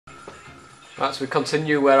Right, so we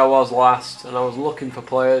continue where I was last, and I was looking for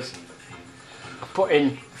players. I put in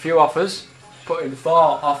a few offers, put in 4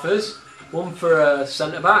 offers, one for a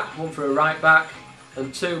centre back, one for a right back,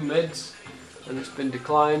 and 2 mids, and it's been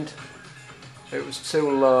declined. It was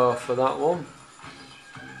too low for that one.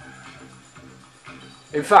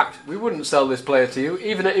 In fact, we wouldn't sell this player to you,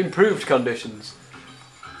 even at improved conditions.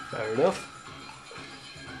 Fair enough.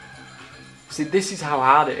 See, this is how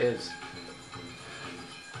hard it is.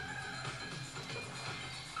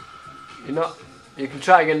 You can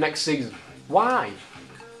try again next season. Why?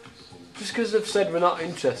 Just because they've said we're not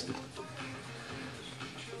interested.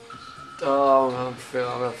 Oh, I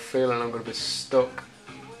have a feeling I'm going to be stuck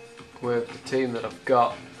with the team that I've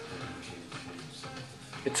got.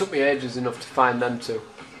 It took me ages enough to find them two.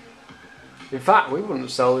 In fact, we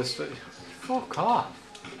wouldn't sell this for... Fuck off.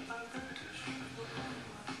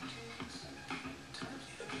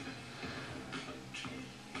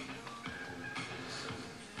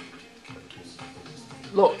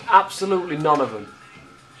 Look, absolutely none of them.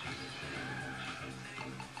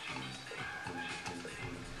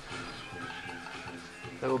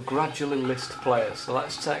 They will gradually list players, so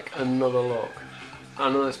let's take another look.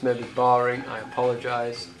 I know this may be boring, I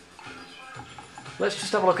apologise. Let's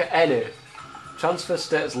just have a look at any. Transfer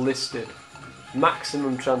status listed.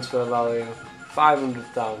 Maximum transfer value,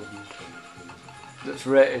 500,000. That's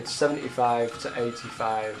rated 75 to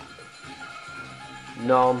 85.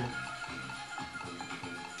 None.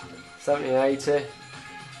 70-80.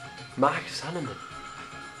 Marcus Hanneman.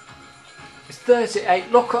 It's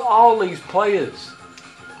 38. Look at all these players.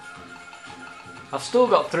 I've still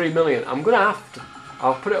got 3 million. I'm going to have to...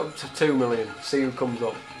 I'll put it up to 2 million. See who comes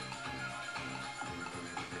up.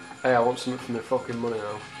 Hey, I want something for my fucking money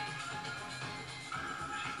now.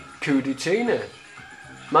 Kudicina.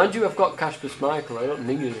 Mind you, I've got Kasper Schmeichel. I don't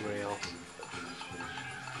need anybody else.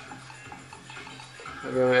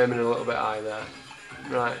 Maybe I'm aiming a little bit high there.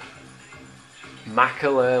 Right.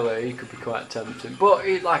 Makalele, he could be quite tempting. But,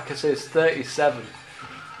 he, like I say, it's 37.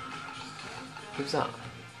 Who's that?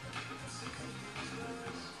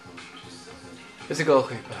 It's a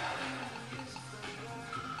goalkeeper.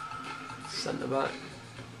 Centre back.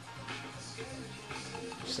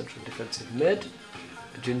 Central defensive mid.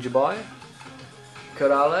 A ginger boy.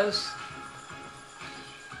 Corrales.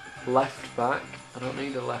 Left back. I don't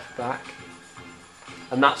need a left back.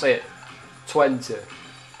 And that's it. 20.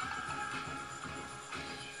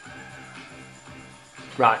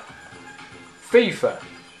 Right. FIFA.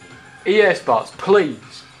 EA Sports,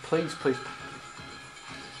 please. Please, please.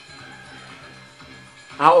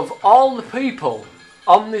 Out of all the people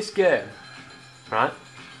on this game, right,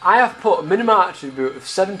 I have put a minimum attribute of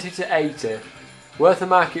 70 to 80, worth a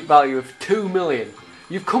market value of 2 million.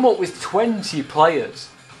 You've come up with 20 players.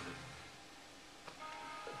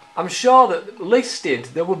 I'm sure that listed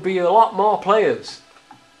there would be a lot more players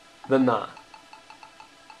than that.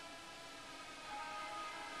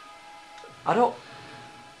 I don't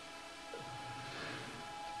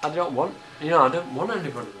want, I don't want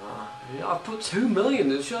anybody like that. I've put 2 million.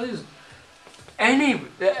 There's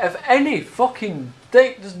any fucking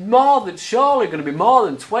thing. There's more than surely going to be more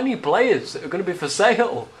than 20 players that are going to be for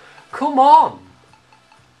sale. Come on.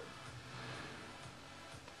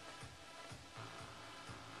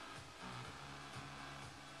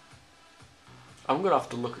 I'm going to have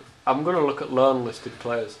to look. I'm going to look at loan listed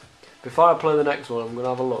players. Before I play the next one, I'm going to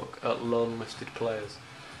have a look at loan listed players.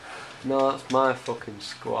 No, that's my fucking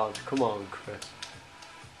squad. Come on, Chris.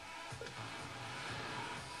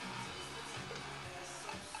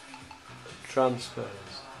 Transfers.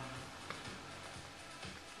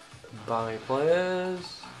 Buy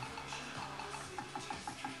players.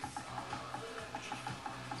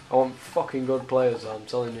 I want fucking good players, I'm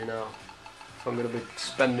telling you now. If I'm going to be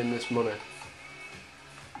spending this money.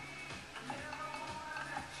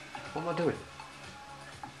 What am I doing?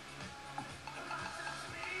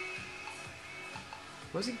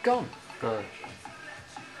 Where's it gone? Oh.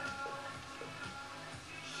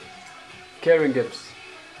 Kieran Gibbs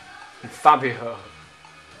and Fabio.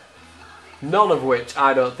 None of which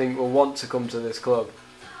I don't think will want to come to this club.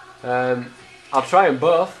 I'll try them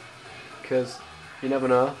both, because you never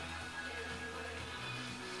know.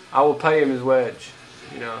 I will pay him his wage,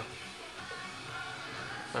 and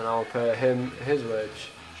I will pay him his wage.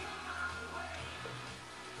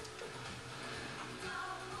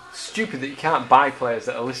 Stupid that you can't buy players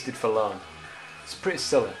that are listed for loan. It's pretty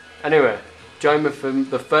silly. Anyway, join me for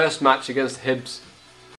the first match against Hibs.